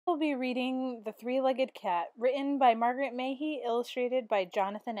We'll be reading The Three-Legged Cat, written by Margaret Mahy, illustrated by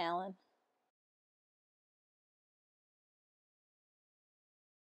Jonathan Allen.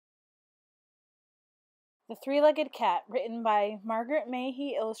 The Three-Legged Cat, written by Margaret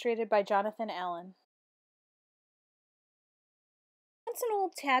Mahy, illustrated by Jonathan Allen. Once an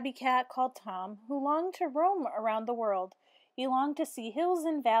old tabby cat called Tom, who longed to roam around the world. He longed to see hills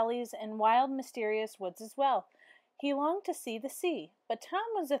and valleys and wild, mysterious woods as well. He longed to see the sea, but Tom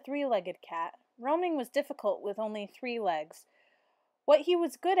was a three-legged cat. Roaming was difficult with only 3 legs. What he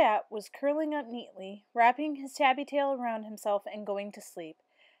was good at was curling up neatly, wrapping his tabby tail around himself, and going to sleep.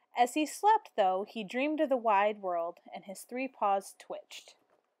 As he slept, though, he dreamed of the wide world, and his 3 paws twitched.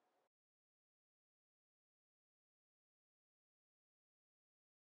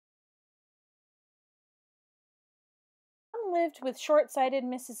 Tom lived with short-sighted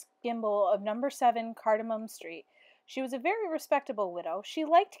Mrs. Gimble of No. 7 Cardamom Street. She was a very respectable widow. She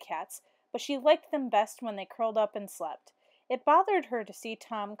liked cats, but she liked them best when they curled up and slept. It bothered her to see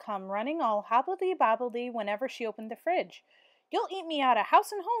Tom come running all hobbledy-bobbledy whenever she opened the fridge. "You'll eat me out of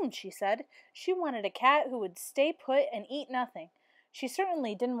house and home," she said. She wanted a cat who would stay put and eat nothing. She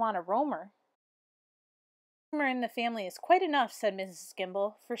certainly didn't want a roamer. "Roamer in the family is quite enough," said Mrs.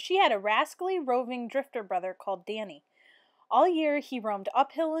 Gimble, for she had a rascally, roving drifter brother called Danny. All year he roamed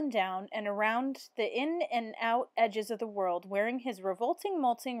uphill and down, and around the in and out edges of the world, wearing his revolting,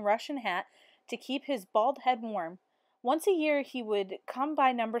 molting Russian hat to keep his bald head warm. Once a year he would come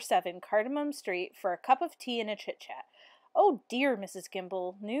by No. 7 Cardamom Street for a cup of tea and a chit-chat. Oh dear, Mrs.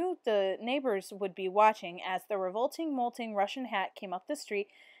 Gimble knew the neighbors would be watching as the revolting, molting Russian hat came up the street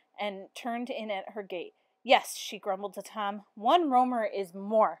and turned in at her gate. "Yes," she grumbled to Tom, "one roamer is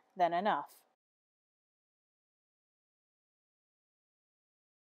more than enough."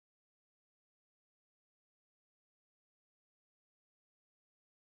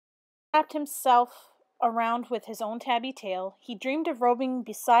 Wrapped himself around with his own tabby tail. He dreamed of roaming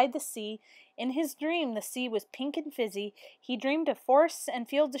beside the sea. In his dream, the sea was pink and fizzy. He dreamed of forests and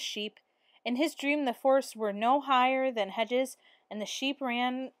fields of sheep. In his dream, the forests were no higher than hedges, and the sheep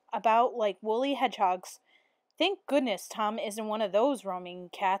ran about like woolly hedgehogs. "Thank goodness Tom isn't one of those roaming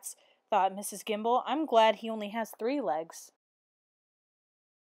cats," thought Mrs. Gimble. "I'm glad he only has 3 legs."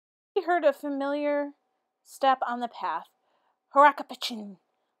 He heard a familiar step on the path. Hurrah-kapitchin!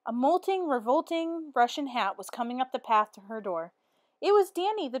 A molting, revolting Russian hat was coming up the path to her door. It was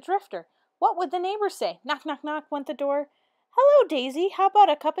Danny the drifter. What would the neighbors say? Knock, knock, knock went the door. "Hello, Daisy, how about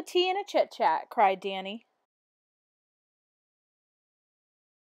a cup of tea and a chit-chat?" cried Danny.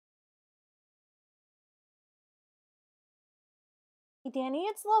 "Hey, Danny,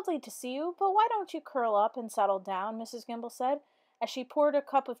 it's lovely to see you, but why don't you curl up and settle down?" Mrs. Gimble said. As she poured a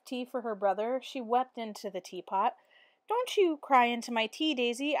cup of tea for her brother, she wept into the teapot. "Don't you cry into my tea,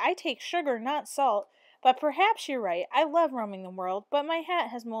 Daisy. I take sugar, not salt. But perhaps you're right. I love roaming the world, but my hat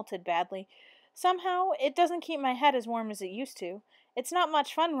has molted badly. Somehow, it doesn't keep my head as warm as it used to. It's not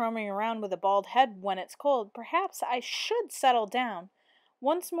much fun roaming around with a bald head when it's cold. Perhaps I should settle down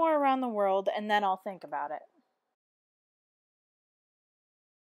once more around the world, and then I'll think about it."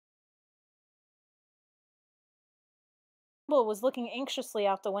 Mabel was looking anxiously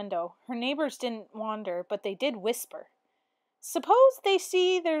out the window. Her neighbors didn't wander, but they did whisper. "Suppose they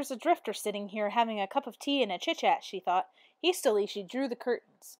see there's a drifter sitting here having a cup of tea and a chit-chat," she thought. Hastily, she drew the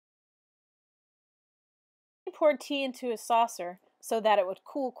curtains. He poured tea into a saucer so that it would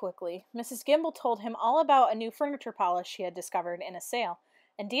cool quickly. Mrs. Gimble told him all about a new furniture polish she had discovered in a sale,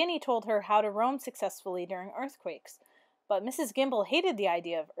 and Danny told her how to roam successfully during earthquakes. But Mrs. Gimble hated the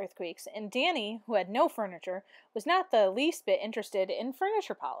idea of earthquakes, and Danny, who had no furniture, was not the least bit interested in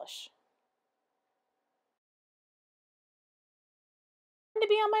furniture polish. "To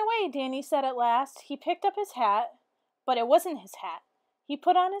be on my way," Danny said at last. He picked up his hat, but it wasn't his hat. He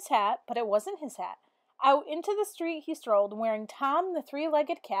put on his hat, but it wasn't his hat. Out into the street he strolled, wearing Tom the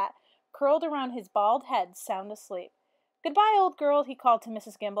three-legged cat, curled around his bald head, sound asleep. "Goodbye, old girl," he called to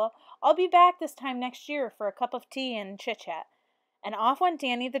Mrs. Gimble. "I'll be back this time next year for a cup of tea and chit-chat." And off went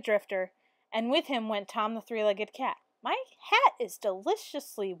Danny the drifter, and with him went Tom the three-legged cat. "My hat is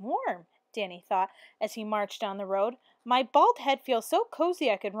deliciously warm," Danny thought as he marched down the road. "My bald head feels so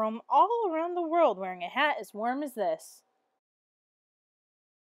cozy I could roam all around the world wearing a hat as warm as this."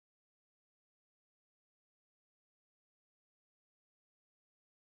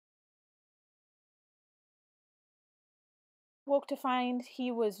 Woke to find he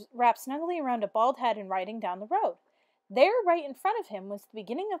was wrapped snugly around a bald head and riding down the road. There, right in front of him, was the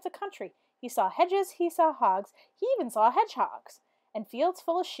beginning of the country. He saw hedges, he saw hogs, he even saw hedgehogs, and fields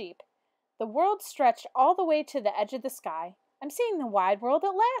full of sheep. The world stretched all the way to the edge of the sky. I'm seeing the wide world at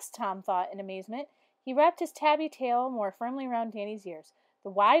last, Tom thought in amazement. He wrapped his tabby tail more firmly around Danny's ears. The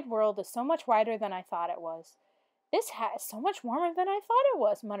wide world is so much wider than I thought it was. This hat is so much warmer than I thought it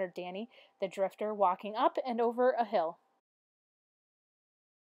was, muttered Danny, the drifter, walking up and over a hill.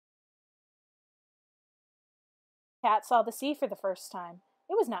 Cat saw the sea for the first time.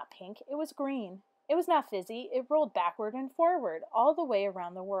 It was not pink, it was green. It was not fizzy, it rolled backward and forward, all the way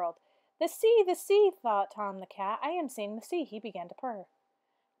around the world. The sea, thought Tom the cat. I am seeing the sea. He began to purr.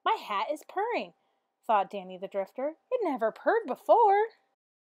 My hat is purring, thought Danny the drifter. It never purred before.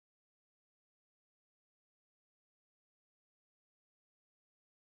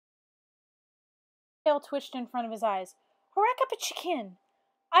 Tail twitched in front of his eyes. Hoorack-a-chicken!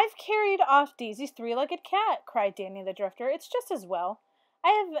 I've carried off Daisy's three-legged cat, cried Danny the drifter. It's just as well. I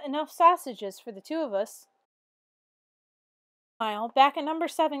have enough sausages for the two of us. Meanwhile, back at number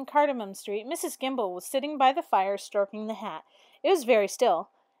 7 Cardamom Street, Mrs. Gimble was sitting by the fire stroking the hat. It was very still,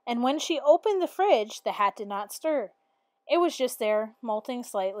 and when she opened the fridge, the hat did not stir. It was just there, molting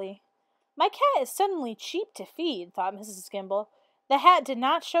slightly. My cat is suddenly cheap to feed, thought Mrs. Gimble. The hat did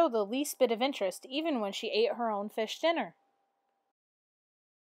not show the least bit of interest, even when she ate her own fish dinner.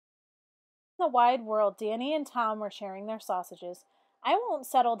 In the wide world, Danny and Tom were sharing their sausages. I won't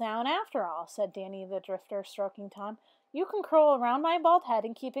settle down after all, said Danny the drifter, stroking Tom. You can curl around my bald head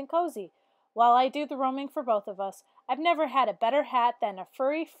and keep it cozy, while I do the roaming for both of us. I've never had a better hat than a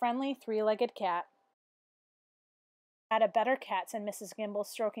furry, friendly, three-legged cat. Had a better cat, said Mrs. Gimble,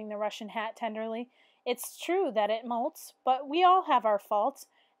 stroking the Russian hat tenderly. It's true that it molts, but we all have our faults,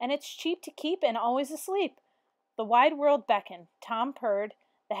 and it's cheap to keep and always asleep. The wide world beckoned. Tom purred.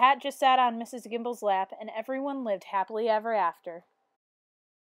 The hat just sat on Mrs. Gimble's lap, and everyone lived happily ever after.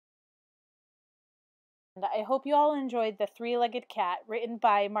 And I hope you all enjoyed The Three-Legged Cat, written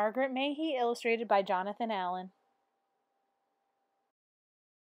by Margaret Mahy, illustrated by Jonathan Allen.